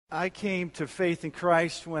I came to faith in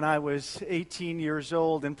Christ when I was 18 years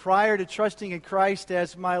old. And prior to trusting in Christ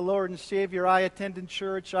as my Lord and Savior, I attended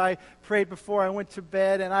church. I prayed before I went to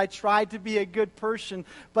bed, and I tried to be a good person.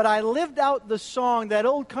 But I lived out the song, that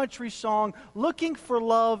old country song, looking for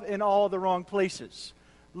love in all the wrong places.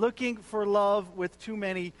 Looking for love with too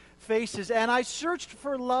many faces. And I searched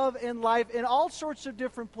for love in life in all sorts of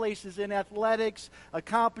different places, in athletics,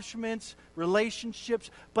 accomplishments, relationships,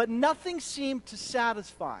 but nothing seemed to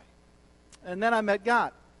satisfy. And then I met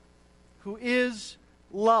God, who is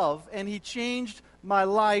love, and He changed my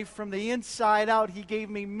life from the inside out. He gave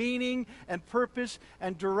me meaning and purpose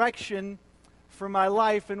and direction for my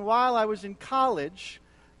life. And while I was in college,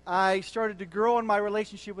 I started to grow in my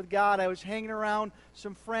relationship with God. I was hanging around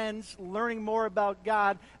some friends, learning more about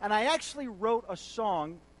God, and I actually wrote a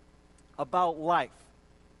song about life.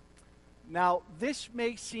 Now, this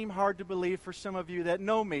may seem hard to believe for some of you that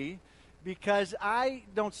know me, because I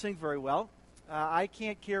don't sing very well. I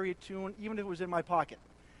can't carry a tune, even if it was in my pocket.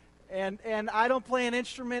 And I don't play an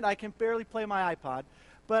instrument. I can barely play my iPod.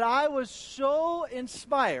 But I was so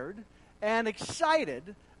inspired and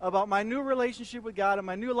excited about my new relationship with God and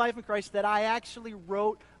my new life in Christ that I actually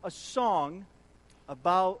wrote a song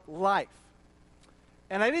about life.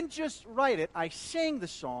 And I didn't just write it, I sang the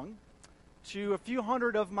song to a few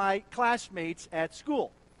hundred of my classmates at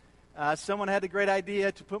school. Someone had the great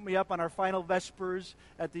idea to put me up on our final Vespers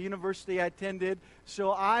at the university I attended. So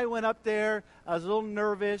I went up there, I was a little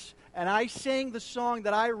nervous, and I sang the song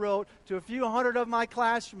that I wrote to a few hundred of my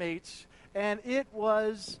classmates, and it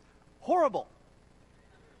was horrible.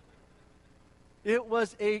 It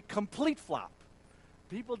was a complete flop.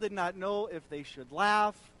 People did not know if they should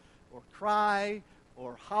laugh or cry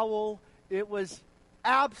or howl. It was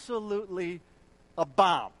absolutely a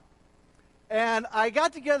bomb. And I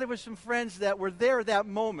got together with some friends that were there at that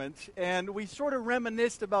moment, and we sort of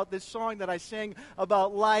reminisced about this song that I sang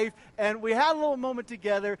about life, and we had a little moment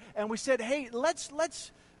together, and we said, hey, let's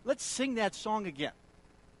sing that song again.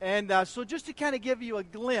 And so just to kind of give you a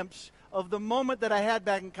glimpse of the moment that I had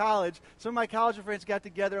back in college, some of my college friends got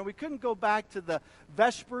together, and we couldn't go back to the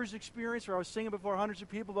Vespers experience where I was singing before hundreds of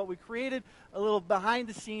people, but we created a little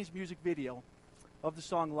behind-the-scenes music video of the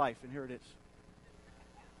song Life, and here it is.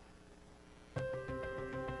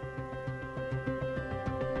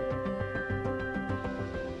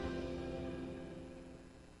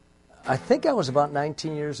 I think I was about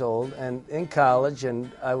 19 years old and in college,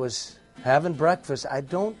 and I was having breakfast. I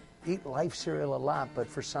don't eat Life cereal a lot, but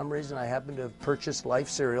for some reason I happened to have purchased Life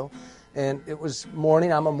cereal, and it was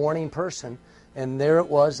morning. I'm a morning person, and there it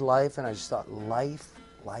was, Life, and I just thought, life,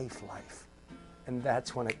 life, life. And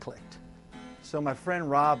that's when it clicked. So my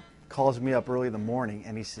friend Rob calls me up early in the morning,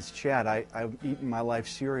 and he says, Chad, I've eaten my Life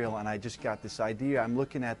cereal, and I just got this idea. I'm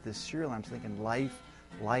looking at this cereal, and I'm thinking, life,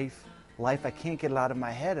 life, life. I can't get it out of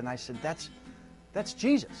my head. And I said, that's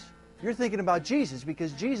Jesus. You're thinking about Jesus,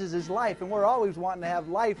 because Jesus is life, and we're always wanting to have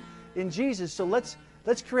life in Jesus. So let's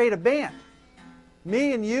create a band.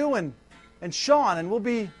 Me and you and Sean, and we'll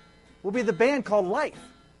be the band called Life.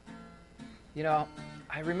 You know,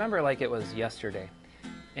 I remember like it was yesterday.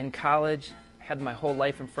 In college, had my whole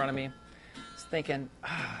life in front of me. I was thinking,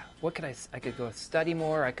 what could I could go study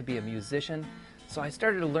more, I could be a musician. So I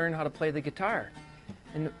started to learn how to play the guitar.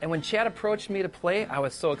 And when Chad approached me to play, I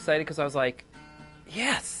was so excited because I was like,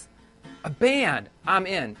 yes, a band, I'm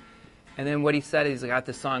in. And then what he said is, I got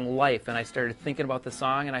this song Life, and I started thinking about the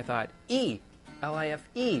song, and I thought, E,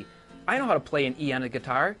 L-I-F-E. I know how to play an E on the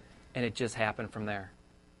guitar, and it just happened from there.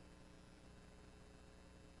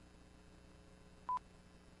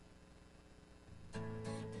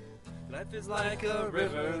 Life is like a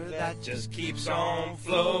river that just keeps on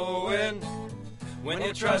flowing. When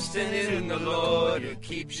you're trusting in the Lord, it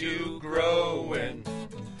keeps you growing.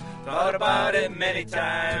 Thought about it many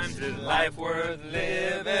times, is life worth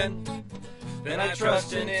living? Then I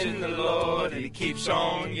trust in the Lord, and He keeps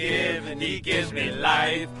on giving. He gives me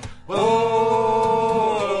life. Oh,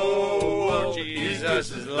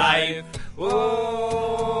 Jesus is life.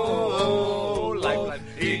 Oh, life.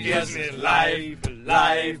 He gives me life,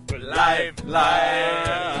 life, life,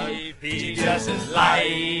 life. Jesus is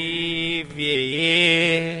life,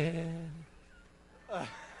 yeah.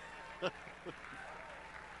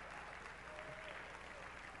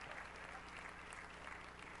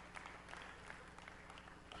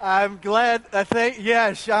 I'm glad,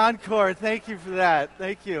 encore, thank you for that,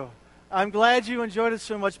 thank you. I'm glad you enjoyed it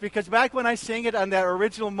so much, because back when I sang it on that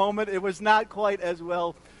original moment, it was not quite as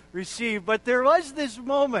well received. But there was this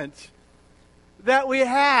moment that we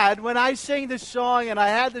had when I sang this song, and I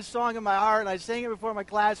had this song in my heart, and I sang it before my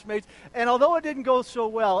classmates, and although it didn't go so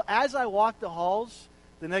well, as I walked the halls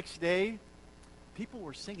the next day, people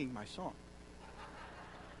were singing my song.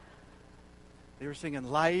 They were singing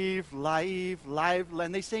life, life, life,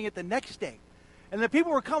 and they sang it the next day. And the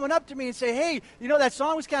people were coming up to me and say, hey, you know, that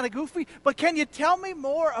song was kind of goofy, but can you tell me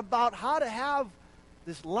more about how to have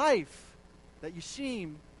this life that you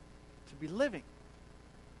seem to be living?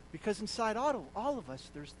 Because inside all of us,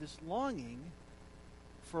 there's this longing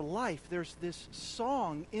for life. There's this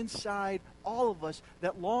song inside all of us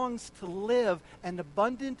that longs to live an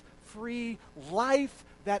abundant, free life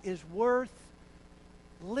that is worth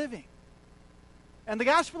living. And the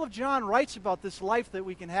Gospel of John writes about this life that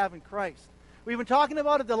we can have in Christ. We've been talking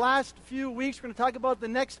about it the last few weeks. We're going to talk about it the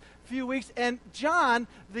next few weeks. And John,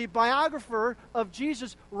 the biographer of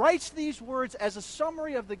Jesus, writes these words as a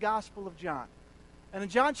summary of the Gospel of John. And in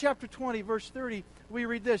John chapter 20, verse 30, we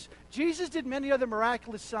read this: Jesus did many other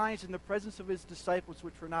miraculous signs in the presence of his disciples,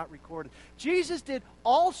 which were not recorded. Jesus did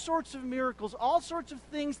all sorts of miracles, all sorts of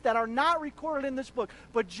things that are not recorded in this book.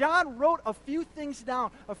 But John wrote a few things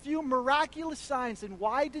down, a few miraculous signs. And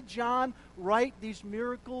why did John write these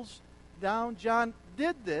miracles down? John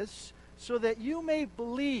did this so that you may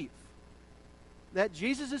believe that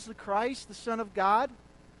Jesus is the Christ, the Son of God,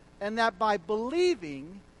 and that by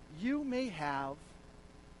believing you may have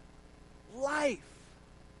life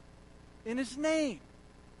in his name.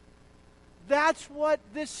 That's what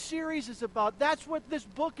this series is about. That's what this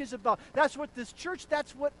book is about. That's what this church,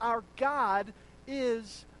 that's what our God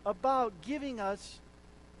is about, giving us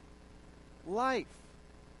life,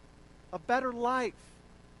 a better life,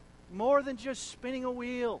 more than just spinning a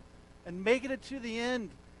wheel and making it to the end,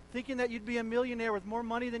 thinking that you'd be a millionaire with more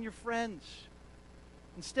money than your friends.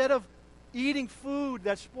 Instead of eating food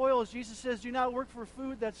that spoils, Jesus says, do not work for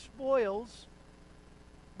food that spoils,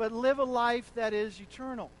 but live a life that is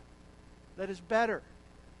eternal, that is better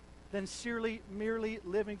than merely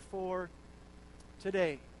living for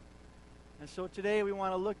today. And so today we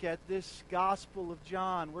want to look at this Gospel of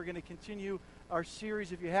John. We're going to continue our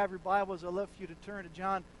series. If you have your Bibles, I'd love for you to turn to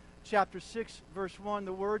John chapter 6, verse 1.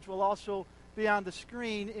 The words will also be on the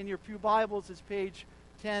screen in your pew Bibles. It's page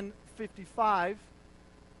 1055.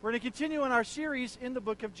 We're going to continue in our series in the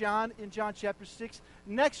book of John, in John chapter 6.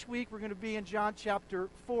 Next week, we're going to be in John chapter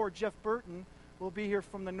 4. Jeff Burton will be here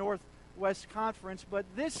from the Northwest Conference. But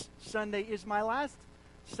this Sunday is my last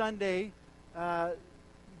Sunday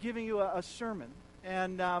giving you a sermon.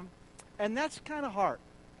 And that's kind of hard,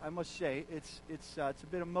 I must say. It's a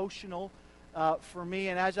bit emotional for me.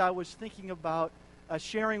 And as I was thinking about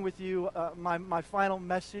sharing with you my final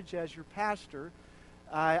message as your pastor,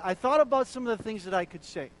 I thought about some of the things that I could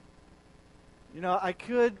say. You know, I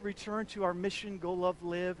could return to our mission, Go, Love,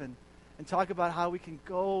 Live, and talk about how we can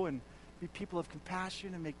go and be people of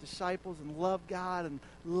compassion and make disciples and love God and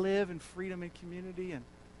live in freedom and community. And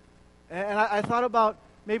I thought about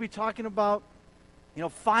maybe talking about, you know,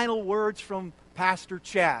 final words from Pastor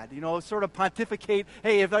Chad. You know, sort of pontificate,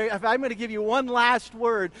 hey, if I'm going to give you one last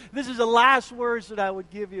word, this is the last words that I would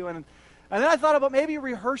give you. And then I thought about maybe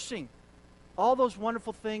rehearsing all those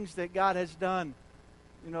wonderful things that God has done.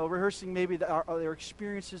 You know, rehearsing maybe their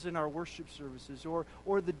experiences in our worship services,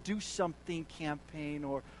 or the Do Something campaign,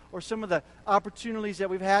 or some of the opportunities that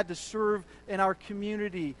we've had to serve in our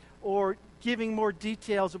community, or giving more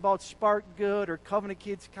details about Spark Good or Covenant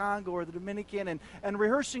Kids Congo or the Dominican, and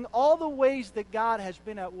rehearsing all the ways that God has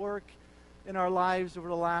been at work in our lives over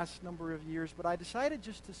the last number of years. But I decided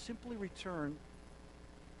just to simply return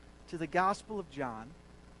to the Gospel of John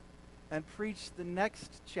and preach the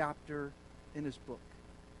next chapter in his book.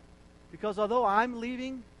 Because although I'm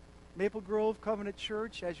leaving Maple Grove Covenant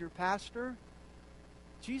Church as your pastor,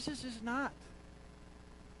 Jesus is not.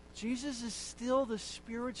 Jesus is still the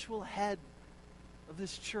spiritual head of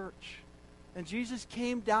this church. And Jesus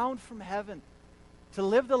came down from heaven to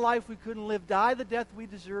live the life we couldn't live, die the death we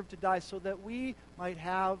deserve to die, so that we might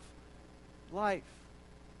have life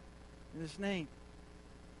in his name.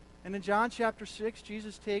 And in John chapter 6,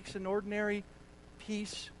 Jesus takes an ordinary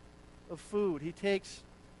piece of food. He takes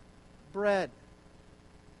bread.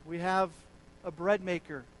 We have a bread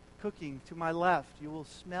maker cooking to my left. You will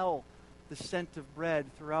smell the scent of bread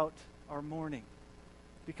throughout our morning.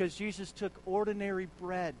 Because Jesus took ordinary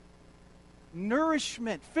bread,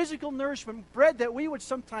 nourishment, physical nourishment, bread that we would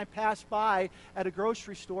sometimes pass by at a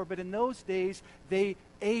grocery store, but in those days they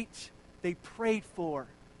prayed for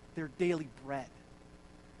their daily bread.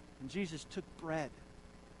 And Jesus took bread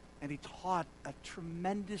and he taught a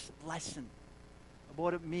tremendous lesson of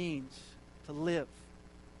what it means to live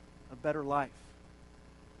a better life.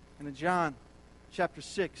 And in John chapter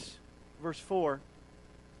 6, verse 4,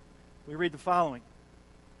 we read the following.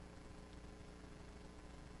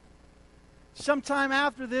 Sometime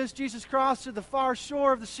after this, Jesus crossed to the far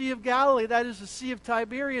shore of the Sea of Galilee, that is the Sea of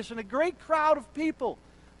Tiberias, and a great crowd of people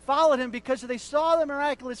followed him because they saw the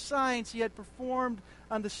miraculous signs he had performed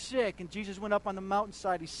on the sick. And Jesus went up on the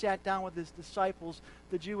mountainside. He sat down with his disciples.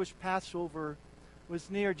 The Jewish Passover was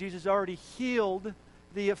near. Jesus already healed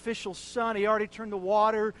the official's son. He already turned the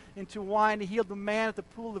water into wine. He healed the man at the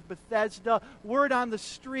pool of Bethesda. Word on the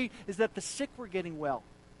street is that the sick were getting well.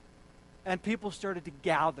 And people started to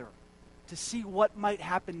gather to see what might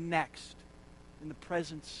happen next in the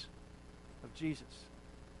presence of Jesus.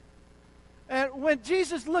 And when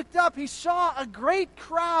Jesus looked up, he saw a great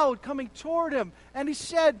crowd coming toward him. And he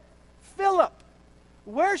said, "Philip,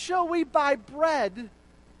 where shall we buy bread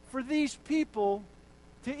for these people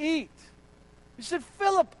to eat?" He said,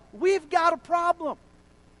 "Philip, we've got a problem.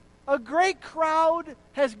 A great crowd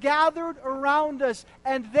has gathered around us,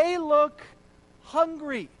 and they look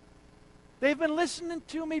hungry. They've been listening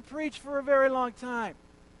to me preach for a very long time.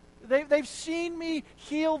 They've seen me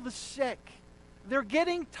heal the sick. They're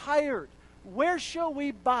getting tired. Where shall we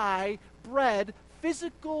buy bread,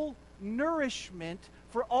 physical nourishment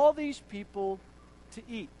for all these people to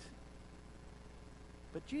eat?"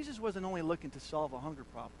 But Jesus wasn't only looking to solve a hunger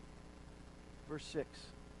problem. Verse 6.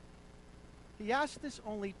 He asked this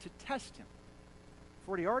only to test him,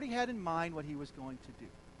 for he already had in mind what he was going to do.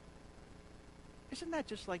 Isn't that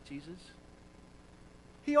just like Jesus?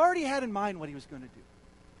 He already had in mind what he was going to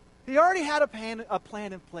do. He already had a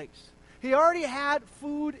plan in place. He already had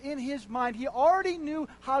food in his mind. He already knew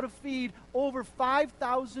how to feed over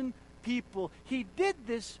 5,000 people. He did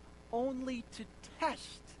this only to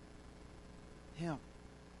test him.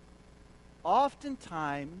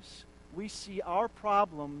 Oftentimes, we see our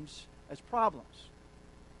problems as problems.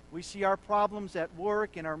 We see our problems at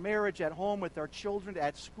work, in our marriage, at home, with our children,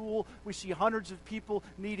 at school. We see hundreds of people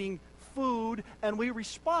needing food, and we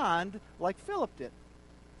respond like Philip did.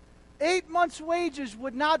 8 months' wages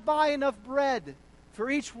would not buy enough bread for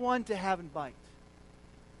each one to have a bite.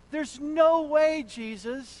 There's no way,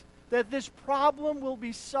 Jesus, that this problem will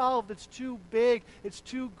be solved. It's too big. It's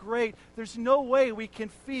too great. There's no way we can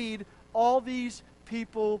feed all these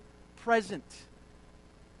people present.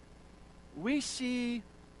 We see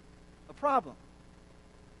a problem.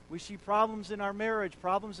 We see problems in our marriage,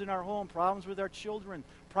 problems in our home, problems with our children,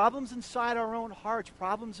 problems inside our own hearts,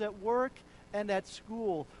 problems at work and at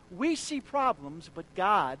school. We see problems, but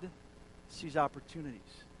God sees opportunities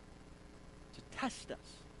to test us,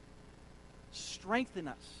 strengthen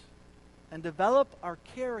us, and develop our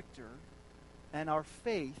character and our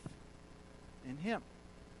faith in Him.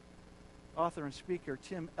 Author and speaker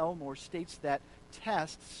Tim Elmore states that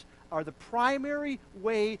tests are the primary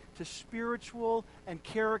way to spiritual and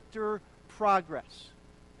character progress.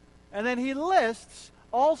 And then he lists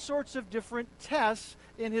all sorts of different tests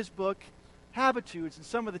in his book, Habitudes. And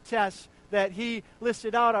some of the tests that he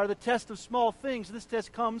listed out are the test of small things. This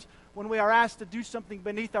test comes when we are asked to do something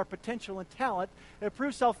beneath our potential and talent. It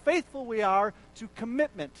proves how faithful we are to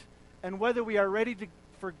commitment and whether we are ready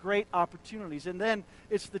for great opportunities. And then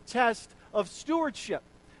it's the test of stewardship.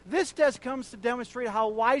 This test comes to demonstrate how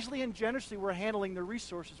wisely and generously we're handling the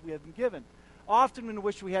resources we have been given. Often when we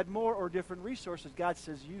wish we had more or different resources, God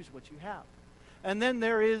says, use what you have. And then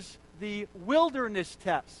there is the wilderness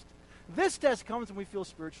test. This test comes when we feel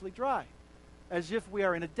spiritually dry, as if we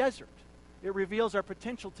are in a desert. It reveals our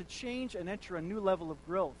potential to change and enter a new level of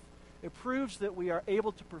growth. It proves that we are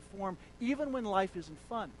able to perform even when life isn't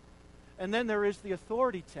fun. And then there is the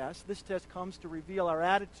authority test. This test comes to reveal our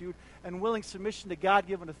attitude and willing submission to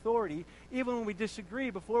God-given authority. Even when we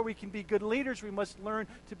disagree, before we can be good leaders, we must learn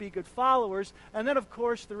to be good followers. And then, of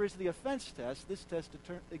course, there is the offense test. This test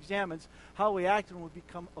examines how we act when we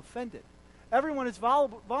become offended. Everyone is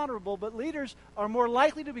vulnerable, but leaders are more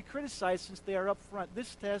likely to be criticized since they are up front.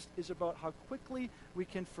 This test is about how quickly we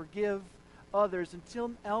can forgive others. And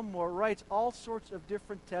Tim Elmore writes all sorts of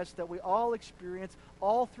different tests that we all experience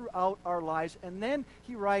all throughout our lives. And then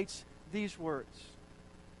he writes these words: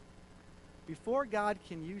 before God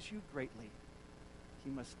can use you greatly, He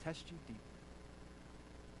must test you deeply.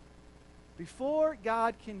 Before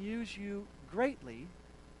God can use you greatly,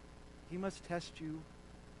 He must test you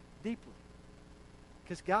deeply.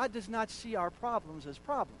 Because God does not see our problems as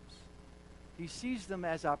problems. He sees them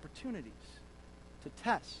as opportunities to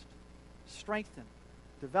test, strengthen,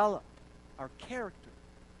 develop our character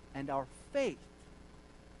and our faith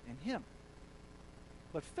in Him.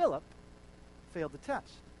 But Philip failed the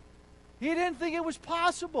test. He didn't think it was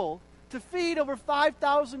possible to feed over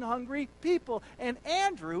 5,000 hungry people. And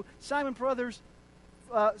Andrew, Simon Brothers'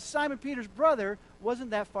 Simon Peter's brother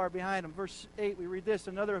wasn't that far behind him. Verse 8, we read this.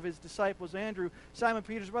 Another of his disciples, Andrew, Simon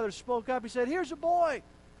Peter's brother, spoke up. He said, "Here's a boy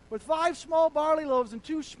with 5 small barley loaves and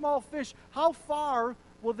 2 small fish. How far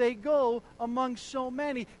will they go among so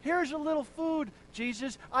many? Here's a little food,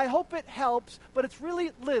 Jesus. I hope it helps, but it's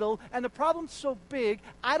really little, and the problem's so big,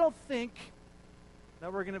 I don't think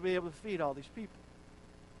that we're going to be able to feed all these people."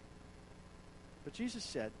 But Jesus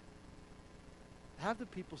said, "Have the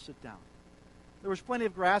people sit down." There was plenty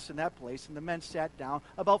of grass in that place, and the men sat down,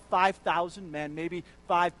 about 5,000 men, maybe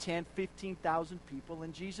 5, 10, 15,000 people.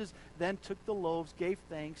 And Jesus then took the loaves, gave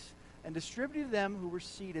thanks, and distributed them who were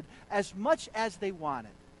seated as much as they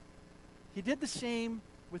wanted. He did the same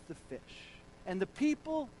with the fish. And the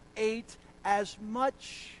people ate as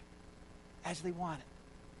much as they wanted.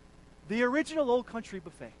 The original Old Country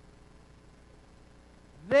buffet.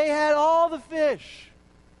 They had all the fish,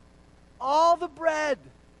 all the bread,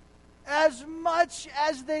 as much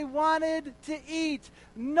as they wanted to eat.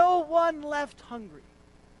 No one left hungry.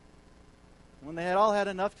 When they had all had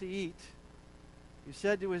enough to eat, he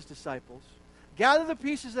said to his disciples, "Gather the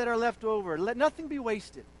pieces that are left over. Let nothing be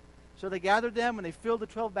wasted." So they gathered them, and they filled the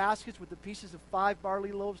 12 baskets with the pieces of 5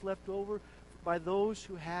 barley loaves left over by those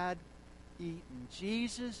who had eaten.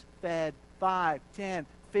 Jesus fed 5, 10,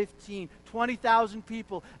 15, 20,000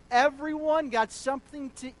 people. Everyone got something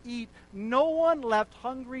to eat. No one left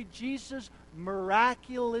hungry. Jesus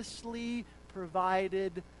miraculously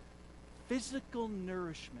provided physical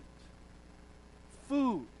nourishment,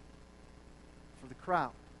 food for the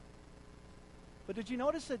crowd. But did you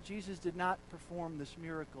notice that Jesus did not perform this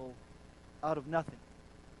miracle out of nothing?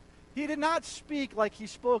 He did not speak like he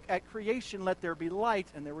spoke at creation, "Let there be light,"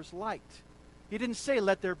 and there was light. He didn't say,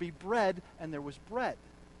 "Let there be bread," and there was bread.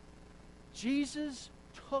 Jesus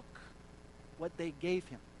took what they gave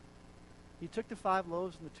him. He took the 5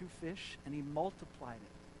 loaves and the 2 fish, and he multiplied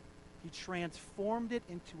it. He transformed it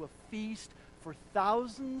into a feast for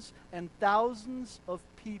thousands and thousands of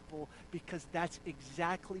people, because that's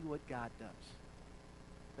exactly what God does.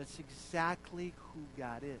 That's exactly who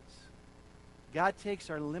God is. God takes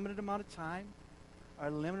our limited amount of time, our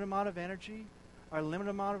limited amount of energy, our limited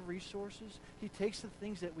amount of resources. He takes the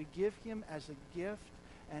things that we give him as a gift,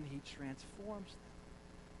 and he transforms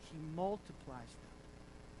them. He multiplies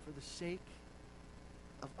them for the sake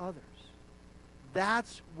of others.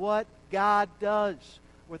 That's what God does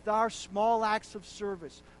with our small acts of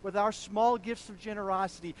service, with our small gifts of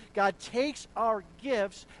generosity. God takes our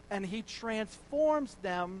gifts and he transforms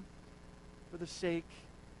them for the sake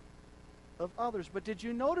of others. But did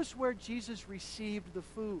you notice where Jesus received the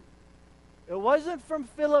food? It wasn't from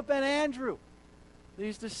Philip and Andrew,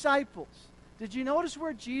 these disciples. Did you notice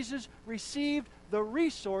where Jesus received the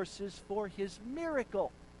resources for his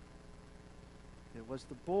miracle? It was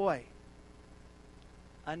the boy.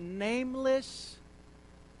 A nameless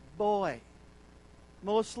boy.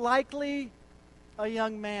 Most likely a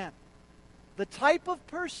young man. The type of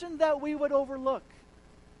person that we would overlook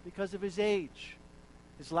because of his age,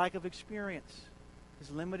 his lack of experience,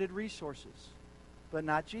 his limited resources. But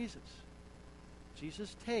not Jesus.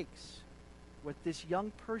 Jesus takes what this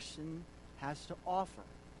young person has to offer,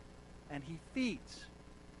 and he feeds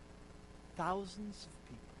thousands of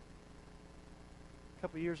people. A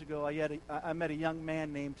couple of years ago, I met a young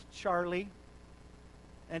man named Charlie.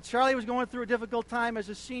 And Charlie was going through a difficult time as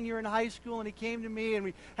a senior in high school, and he came to me, and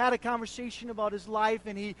we had a conversation about his life,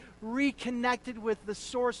 and he reconnected with the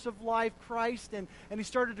source of life, Christ, and he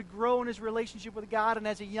started to grow in his relationship with God. And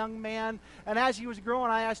as a young man, and as he was growing,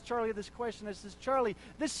 I asked Charlie this question. I said, "Charlie,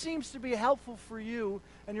 this seems to be helpful for you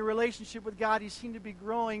and your relationship with God. You seem to be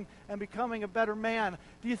growing and becoming a better man.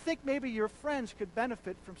 Do you think maybe your friends could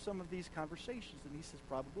benefit from some of these conversations?" And he says,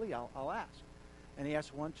 "Probably, I'll ask." And he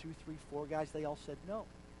asked 1, 2, 3, 4 guys. They all said no.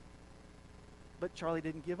 But Charlie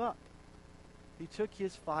didn't give up. He took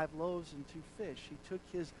his 5 loaves and 2 fish. He took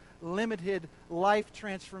his limited life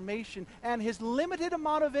transformation and his limited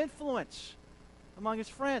amount of influence among his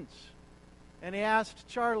friends. And he asked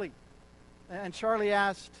Charlie. And Charlie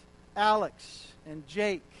asked Alex and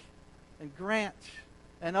Jake and Grant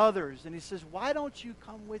and others. And he says, "Why don't you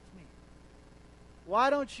come with me? Why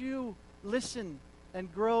don't you listen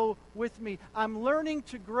and grow with me? I'm learning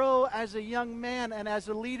to grow as a young man and as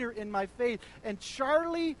a leader in my faith." And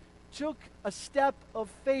Charlie took a step of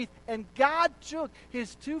faith, and God took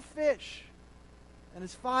his 2 fish and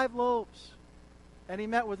his 5 loaves, and he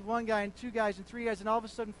met with 1 guy and 2 guys and 3 guys, and all of a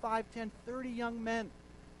sudden 5, 10, 30 young men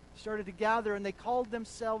started to gather, and they called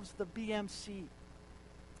themselves the BMC,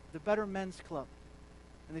 the Better Men's Club.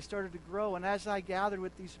 And they started to grow, and as I gathered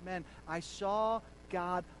with these men, I saw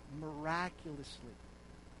God miraculously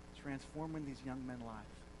transforming these young men's lives.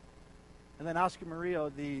 And then Oscar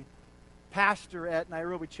Murillo, the pastor at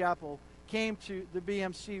Nairobi Chapel, came to the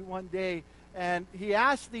BMC one day, and he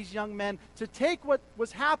asked these young men to take what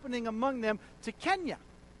was happening among them to Kenya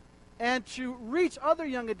and to reach other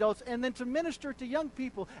young adults and then to minister to young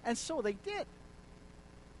people. And so they did.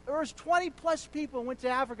 There was 20-plus people who went to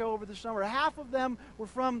Africa over the summer. Half of them were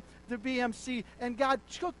from the BMC. And God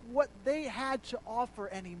took what they had to offer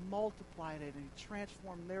and He multiplied it and He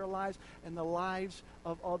transformed their lives and the lives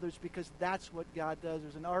of others, because that's what God does.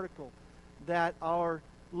 There's an article that our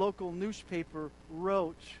local newspaper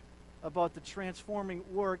wrote about the transforming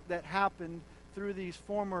work that happened through these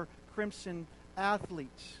former Crimson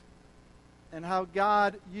athletes, and how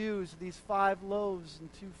God used these 5 loaves and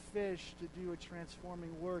 2 fish to do a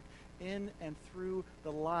transforming work in and through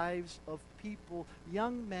the lives of people,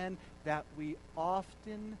 young men that we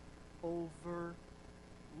often overlook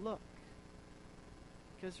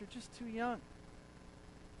because they're just too young.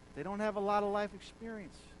 They don't have a lot of life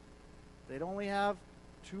experience. They'd only have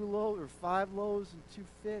 2 loaves or 5 loaves and 2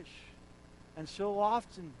 fish. And so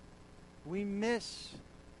often we miss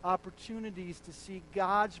opportunities to see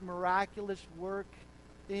God's miraculous work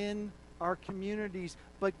in our communities.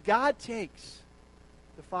 But God takes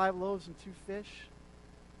the 5 loaves and 2 fish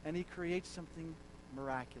and He creates something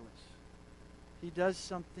miraculous. He does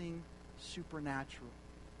something supernatural.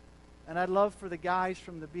 And I'd love for the guys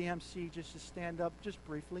from the BMC just to stand up just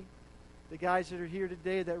briefly. The guys that are here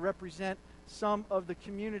today that represent some of the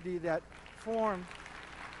community that form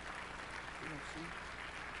BMC.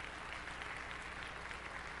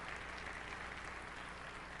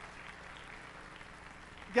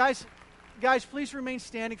 Guys, please remain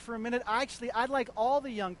standing for a minute. Actually, I'd like all the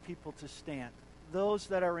young people to stand. Those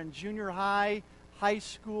that are in junior high, high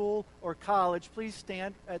school, or college, please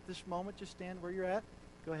stand at this moment. Just stand where you're at.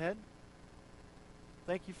 Go ahead.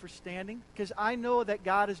 Thank you for standing, because I know that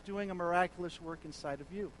God is doing a miraculous work inside of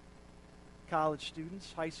you. College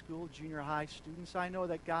students, high school, junior high students, I know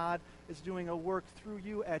that God is doing a work through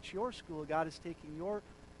you at your school. God is taking your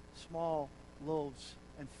small loaves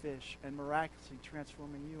and fish and miraculously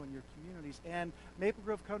transforming you and your communities. And Maple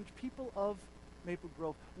Grove College, people of Maple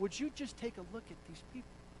Grove, would you just take a look at these people?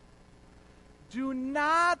 Do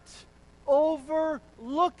not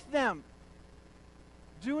overlook them.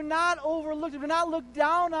 Do not overlook them. Do not look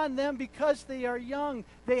down on them because they are young.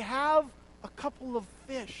 They have a couple of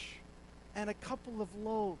fish and a couple of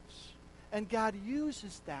loaves. And God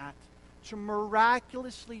uses that to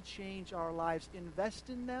miraculously change our lives.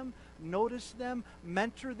 Invest in them, notice them,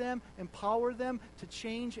 mentor them, empower them to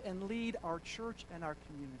change and lead our church and our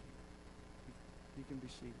community. You can be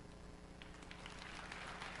seated.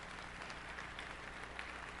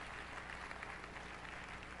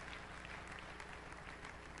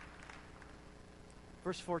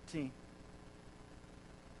 Verse 14.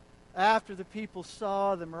 After the people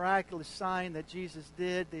saw the miraculous sign that Jesus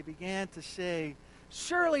did, they began to say,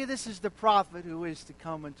 "Surely this is the prophet who is to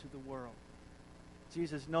come into the world."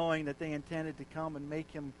 Jesus, knowing that they intended to come and make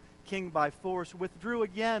him king by force, withdrew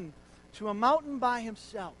again to a mountain by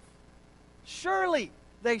himself. "Surely,"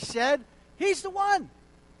 they said, "he's the one.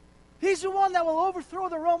 He's the one that will overthrow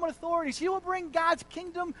the Roman authorities. He will bring God's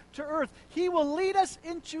kingdom to earth. He will lead us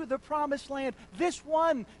into the promised land. This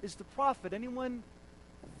one is the prophet." Anyone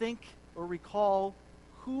think or recall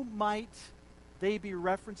who might they be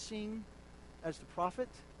referencing as the prophet?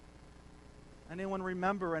 Anyone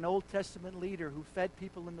remember an Old Testament leader who fed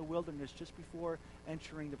people in the wilderness just before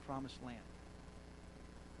entering the promised land?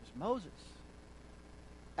 It was Moses.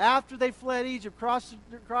 After they fled Egypt,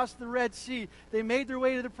 crossed the Red Sea, they made their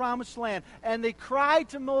way to the promised land, and they cried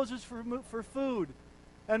to Moses for food.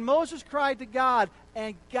 And Moses cried to God,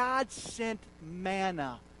 and God sent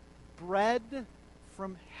manna, bread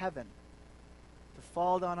from heaven, to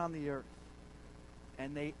fall down on the earth.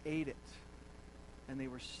 And they ate it, and they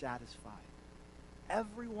were satisfied.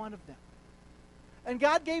 Every one of them. And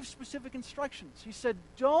God gave specific instructions. He said,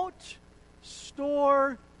 don't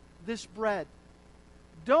store this bread.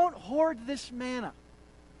 Don't hoard this manna.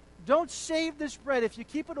 Don't save this bread. If you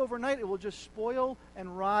keep it overnight, it will just spoil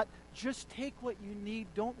and rot. Just take what you need.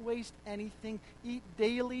 Don't waste anything. Eat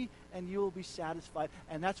daily, and you will be satisfied.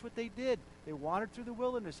 And that's what they did. They wandered through the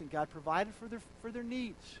wilderness, and God provided for their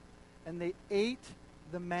needs. And they ate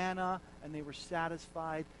the manna, and they were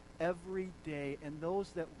satisfied every day. And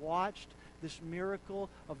those that watched this miracle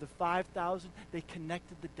of the 5,000, they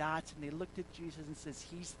connected the dots, and they looked at Jesus and says,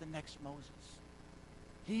 he's the next Moses.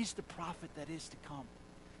 He's the prophet that is to come.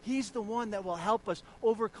 He's the one that will help us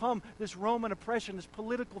overcome this Roman oppression, this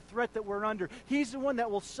political threat that we're under. He's the one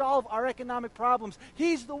that will solve our economic problems.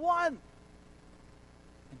 He's the one.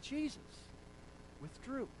 And Jesus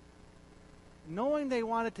withdrew, knowing they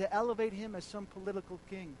wanted to elevate him as some political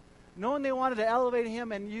king, knowing they wanted to elevate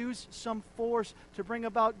him and use some force to bring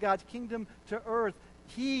about God's kingdom to earth.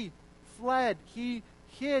 He fled, he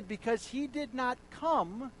hid, because he did not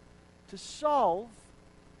come to solve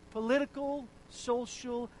political,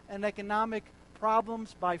 social, and economic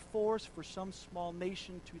problems by force for some small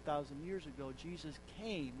nation 2,000 years ago. Jesus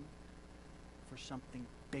came for something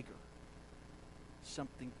bigger,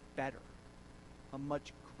 something better, a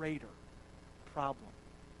much greater problem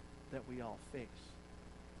that we all face.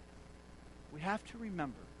 We have to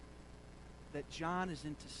remember that John is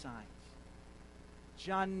into signs.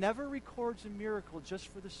 John never records a miracle just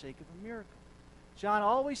for the sake of a miracle. John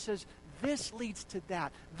always says, this leads to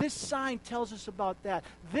that. This sign tells us about that.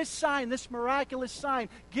 This sign, this miraculous sign,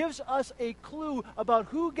 gives us a clue about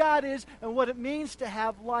who God is and what it means to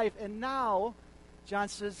have life. And now, John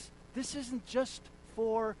says, this isn't just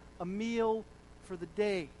for a meal for the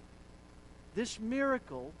day. This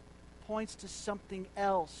miracle points to something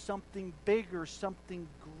else, something bigger, something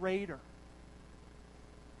greater.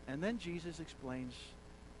 And then Jesus explains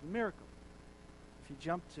the miracle. If you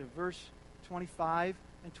jump to verse 25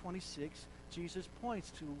 and 26, Jesus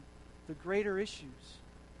points to the greater issues,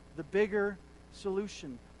 the bigger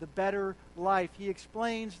solution, the better life. He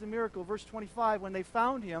explains the miracle. Verse 25, when they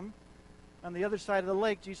found him on the other side of the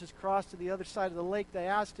lake, Jesus crossed to the other side of the lake. They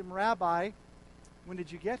asked him, Rabbi, when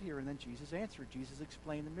did you get here? And then Jesus answered. Jesus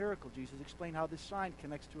explained the miracle. Jesus explained how this sign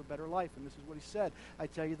connects to a better life. And this is what he said. I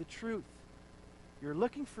tell you the truth. You're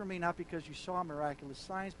looking for me not because you saw miraculous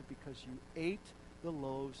signs, but because you ate the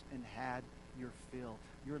loaves and had your fill.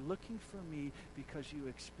 You're looking for me because you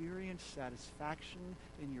experienced satisfaction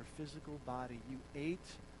in your physical body. You ate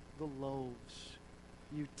the loaves.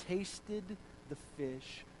 You tasted the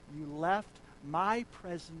fish. You left my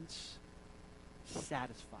presence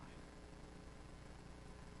satisfied.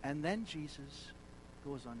 And then Jesus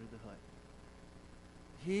goes under the hood.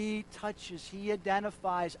 He touches, he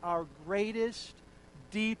identifies our greatest,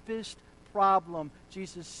 deepest problem.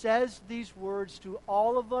 Jesus says these words to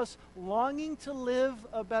all of us longing to live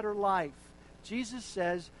a better life. Jesus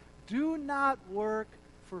says, do not work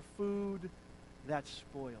for food that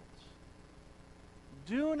spoils.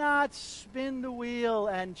 Do not spin the wheel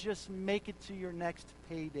and just make it to your next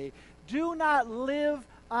payday. Do not live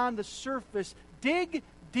on the surface. Dig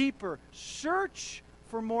deeper. Search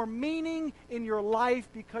for more meaning in your life,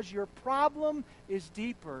 because your problem is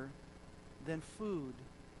deeper than food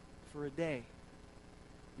for a day.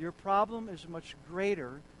 Your problem is much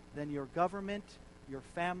greater than your government, your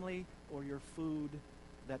family, or your food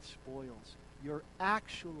that spoils. You're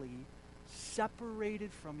actually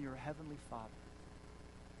separated from your Heavenly Father.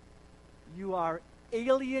 You are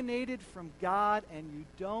alienated from God, and you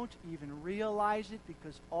don't even realize it,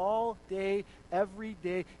 because all day, every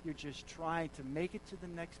day, you're just trying to make it to the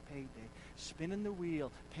next payday, spinning the wheel,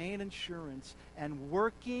 paying insurance, and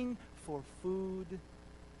working for food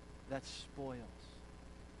that spoils.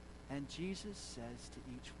 And Jesus says to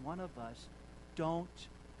each one of us, don't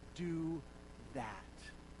do that.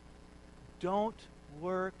 Don't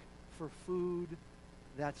work for food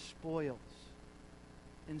that spoils.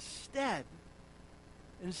 Instead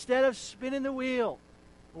of spinning the wheel,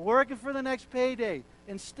 working for the next payday,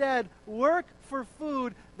 instead, work for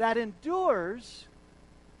food that endures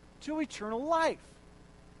to eternal life.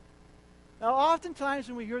 Now, oftentimes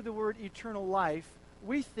when we hear the word eternal life,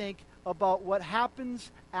 we think about what happens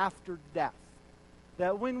after death.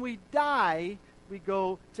 That when we die, we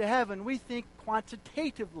go to heaven. We think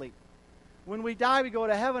quantitatively. When we die, we go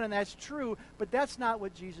to heaven, and that's true, but that's not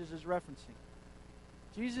what Jesus is referencing.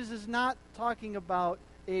 Jesus is not talking about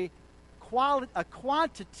a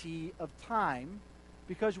quantity of time,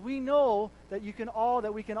 because we know that we can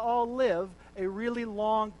all live a really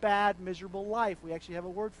long, bad, miserable life. We actually have a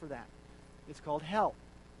word for that. It's called hell.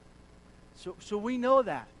 So we know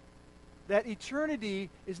that eternity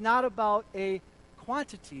is not about a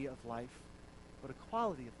quantity of life, but a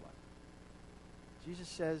quality of life. Jesus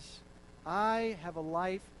says, I have a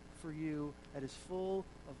life for you that is full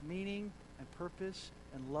of meaning and purpose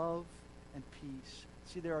and love and peace.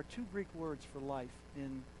 See, there are two Greek words for life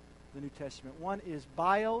in the New Testament. One is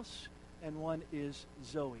bios and one is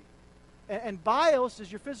zoe. And bios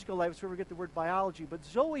is your physical life. It's where we get the word biology. But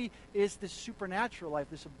zoe is this supernatural life,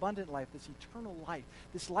 this abundant life, this eternal life,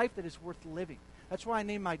 this life that is worth living. That's why I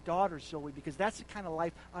named my daughter Zoe, because that's the kind of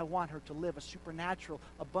life I want her to live, a supernatural,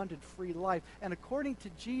 abundant, free life. And according to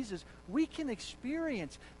Jesus, we can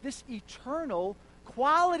experience this eternal,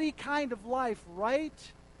 quality kind of life right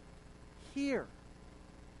here,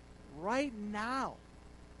 right now,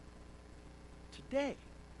 today.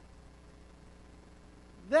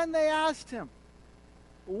 Then they asked him,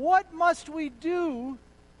 "What must we do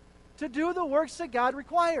to do the works that God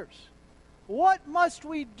requires?" What must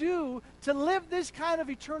we do to live this kind of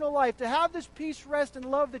eternal life, to have this peace, rest, and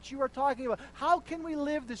love that you are talking about? How can we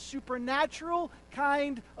live this supernatural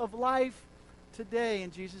kind of life today?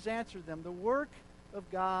 And Jesus answered them, the work of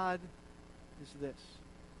God is this: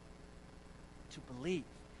 to believe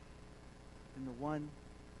in the one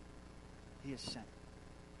He has sent.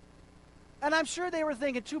 And I'm sure they were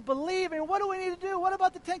thinking, to believe, and what do we need to do? What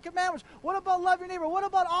about the Ten Commandments? What about love your neighbor? What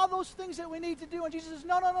about all those things that we need to do? And Jesus says,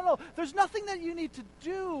 no. There's nothing that you need to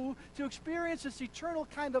do to experience this eternal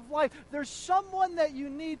kind of life. There's someone that you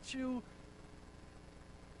need to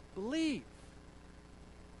believe.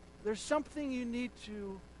 There's something you need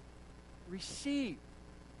to receive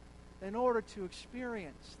in order to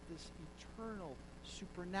experience this eternal,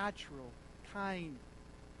 supernatural kind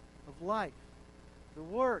of life. The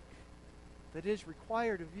work that is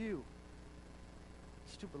required of you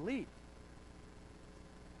is to believe.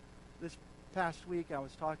 This past week I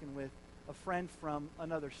was talking with a friend from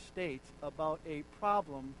another state about a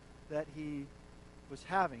problem that he was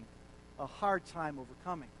having a hard time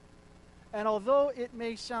overcoming. And although it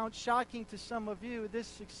may sound shocking to some of you, this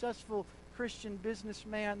successful Christian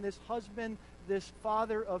businessman, this husband, this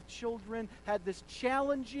father of children, had this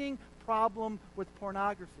challenging problem with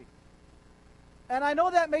pornography. And I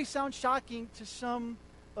know that may sound shocking to some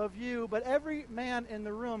of you, but every man in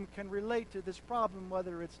the room can relate to this problem,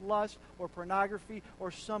 whether it's lust or pornography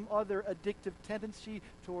or some other addictive tendency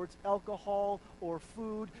towards alcohol or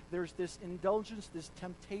food. There's this indulgence, this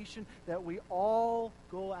temptation that we all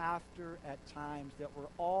go after at times, that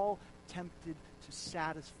we're all tempted to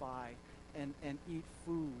satisfy and eat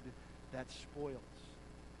food that spoils.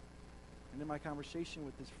 And in my conversation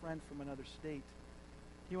with this friend from another state,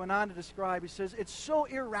 he went on to describe, he says, it's so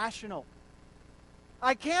irrational.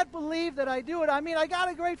 I can't believe that I do it. I mean, I got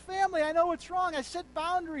a great family. I know what's wrong. I set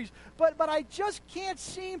boundaries. But I just can't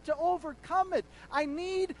seem to overcome it. I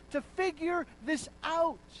need to figure this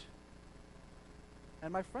out.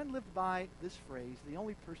 And my friend lived by this phrase, the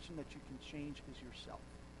only person that you can change is yourself.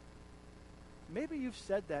 Maybe you've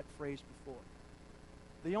said that phrase before.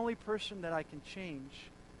 The only person that I can change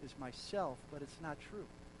is myself, but it's not true.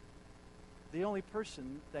 The only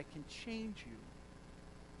person that can change you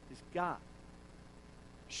is God.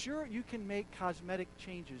 Sure, you can make cosmetic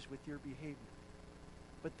changes with your behavior,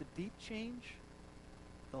 but the deep change,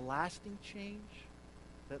 the lasting change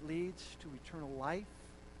that leads to eternal life,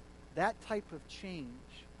 that type of change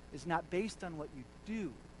is not based on what you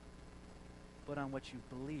do, but on what you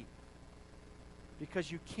believe.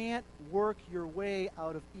 Because you can't work your way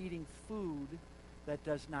out of eating food that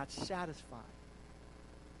does not satisfy.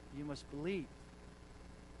 You must believe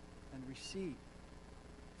and receive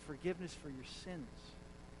forgiveness for your sins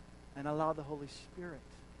and allow the Holy Spirit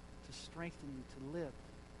to strengthen you to live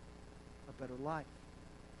a better life.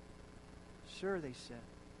 Sir, they said,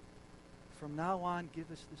 from now on,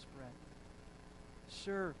 give us this bread.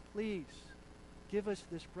 Sir, please, give us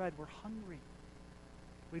this bread. We're hungry.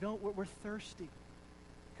 We're thirsty.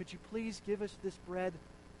 Could you please give us this bread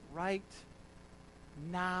right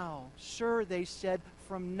now? Sir, they said,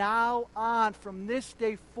 from now on, from this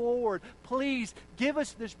day forward, please give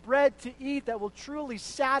us this bread to eat that will truly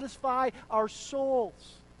satisfy our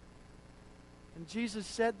souls. And Jesus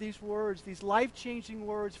said these words, these life-changing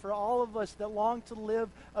words for all of us that long to live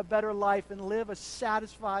a better life and live a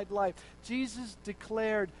satisfied life. Jesus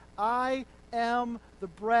declared, I am the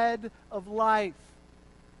bread of life.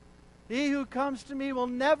 He who comes to me will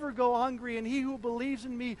never go hungry, and he who believes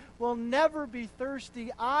in me will never be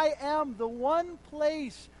thirsty. I am the one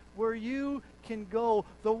place where you can go,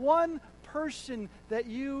 the one person that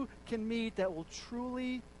you can meet that will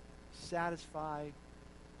truly satisfy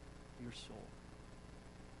your soul.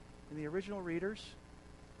 And the original readers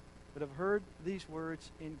would have heard these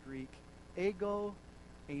words in Greek, ego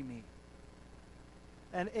eimi.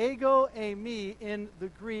 And ego eimi in the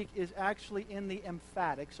Greek is actually in the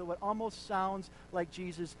emphatic, so it almost sounds like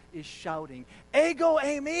Jesus is shouting, ego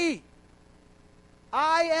eimi!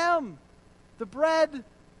 I am the bread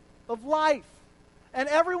of life. And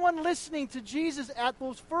everyone listening to Jesus at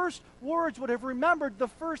those first words would have remembered the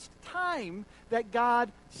first time that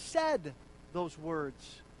God said those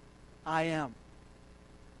words, I am.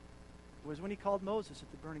 It was when he called Moses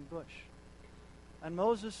at the burning bush. And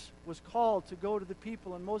Moses was called to go to the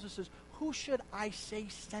people, and Moses says, who should I say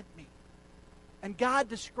sent me? And God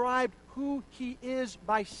described who he is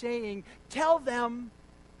by saying, tell them,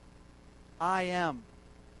 I am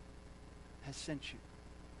has sent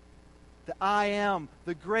you. The I am,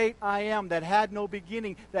 the great I am that had no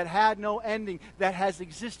beginning, that had no ending, that has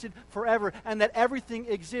existed forever, and that everything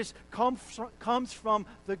exists comes from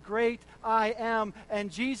the great I am.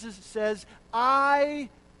 And Jesus says, I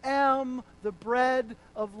am the bread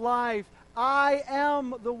of life. I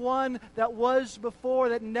am the one that was before,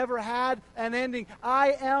 that never had an ending.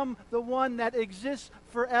 I am the one that exists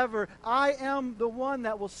forever. I am the one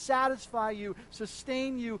that will satisfy you,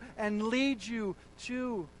 sustain you, and lead you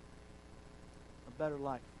to a better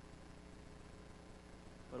life.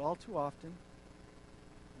 But all too often,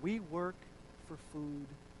 we work for food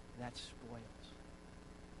that spoils.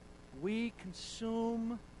 We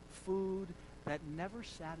consume food that never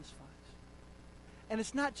satisfies. And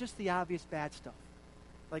it's not just the obvious bad stuff,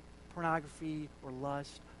 like pornography or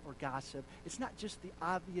lust or gossip. It's not just the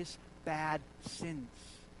obvious bad sins.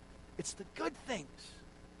 It's the good things.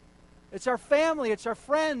 It's our family, it's our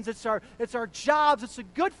friends, it's our jobs, it's the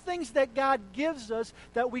good things that God gives us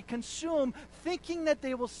that we consume thinking that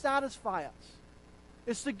they will satisfy us.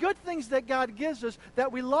 It's the good things that God gives us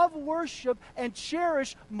that we love, worship, and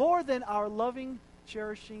cherish more than our loving,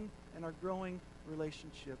 cherishing, and our growing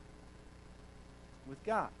relationship with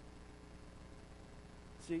God.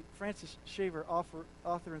 See, Francis Schaeffer,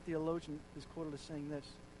 author and theologian, is quoted as saying this: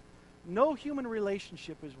 no human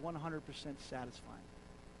relationship is 100% satisfying.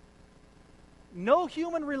 No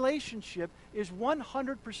human relationship is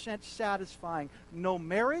 100% satisfying. No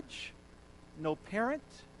marriage, no parent,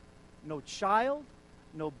 no child,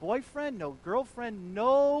 no boyfriend, no girlfriend,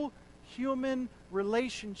 no human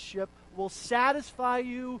relationship will satisfy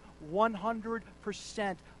you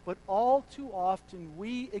 100%. But all too often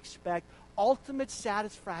we expect ultimate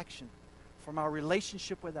satisfaction from our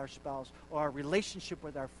relationship with our spouse, or our relationship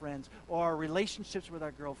with our friends, or our relationships with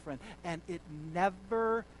our girlfriend. And it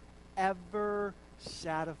never, ever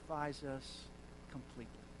satisfies us completely.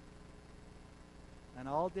 And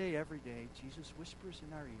all day, every day, Jesus whispers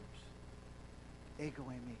in our ears, Ego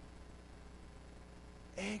eimi.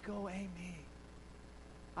 Ego eimi.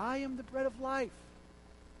 I am the bread of life.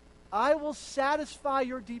 I will satisfy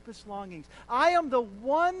your deepest longings. I am the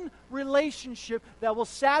one relationship that will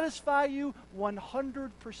satisfy you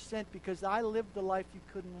 100% because I lived the life you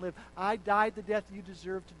couldn't live. I died the death you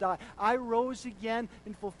deserved to die. I rose again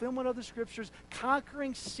in fulfillment of the Scriptures,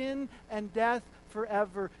 conquering sin and death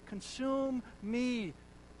forever. Consume me.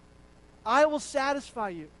 I will satisfy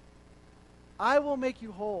you. I will make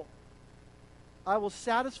you whole. I will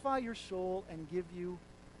satisfy your soul and give you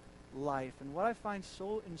life. And what I find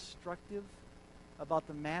so instructive about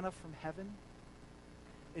the manna from heaven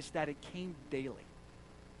is that it came daily.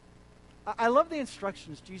 I love the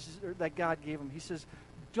instructions that God gave him. He says,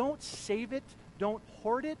 don't save it, don't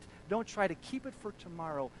hoard it, don't try to keep it for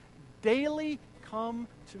tomorrow. Daily come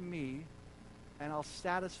to me and I'll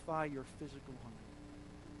satisfy your physical hunger.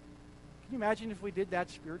 Can you imagine if we did that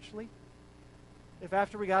spiritually? If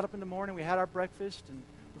after we got up in the morning, we had our breakfast, and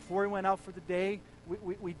before we went out for the day,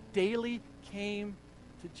 we daily came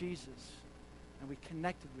to Jesus, and we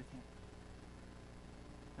connected with him,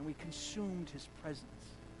 and we consumed his presence.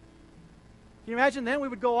 Can you imagine then we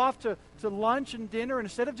would go off to lunch and dinner, and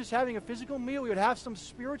instead of just having a physical meal, we would have some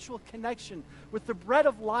spiritual connection with the bread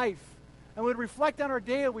of life, and we'd reflect on our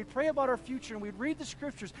day, and we'd pray about our future, and we'd read the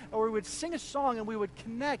Scriptures, or we would sing a song, and we would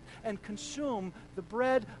connect and consume the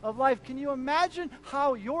bread of life. Can you imagine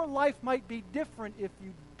how your life might be different if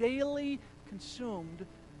you daily consumed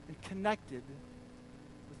and connected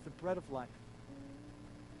with the bread of life?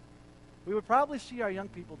 We would probably see our young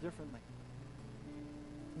people differently.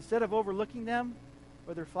 Instead of overlooking them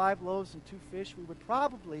or their 5 loaves and 2 fish, we would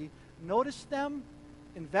probably notice them,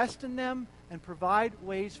 invest in them, and provide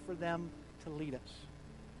ways for them to lead us.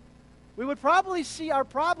 We would probably see our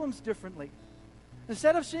problems differently.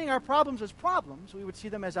 Instead of seeing our problems as problems, we would see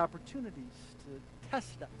them as opportunities to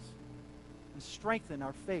test us and strengthen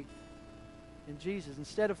our faith in Jesus.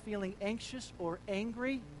 Instead of feeling anxious or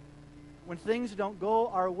angry when things don't go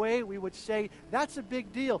our way, we would say, that's a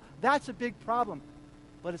big deal, that's a big problem,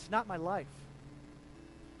 but it's not my life.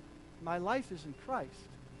 My life is in Christ.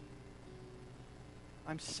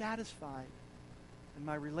 I'm satisfied in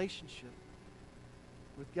my relationship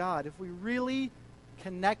with God. If we really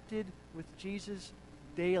connected with Jesus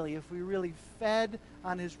daily, if we really fed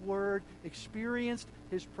on his word, experienced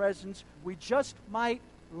his presence, we just might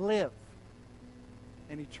live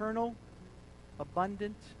an eternal,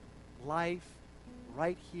 abundant life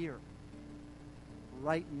right here,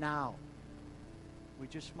 right now. We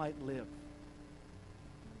just might live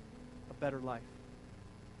a better life.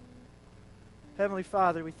 Heavenly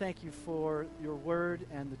Father, we thank you for your word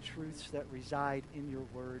and the truths that reside in your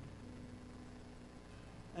word.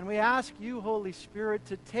 And we ask you, Holy Spirit,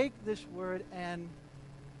 to take this word and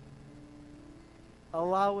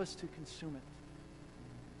allow us to consume it,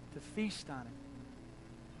 to feast on it,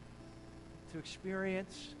 to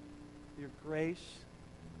experience your grace,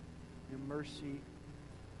 your mercy,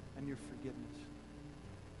 and your forgiveness.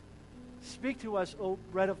 Speak to us, O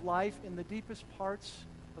bread of life, in the deepest parts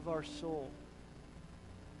of our soul,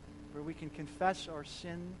 where we can confess our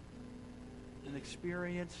sin and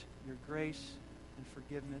experience your grace and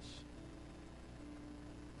forgiveness.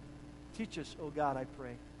 Teach us, O God, I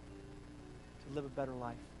pray, to live a better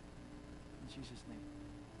life. In Jesus' name.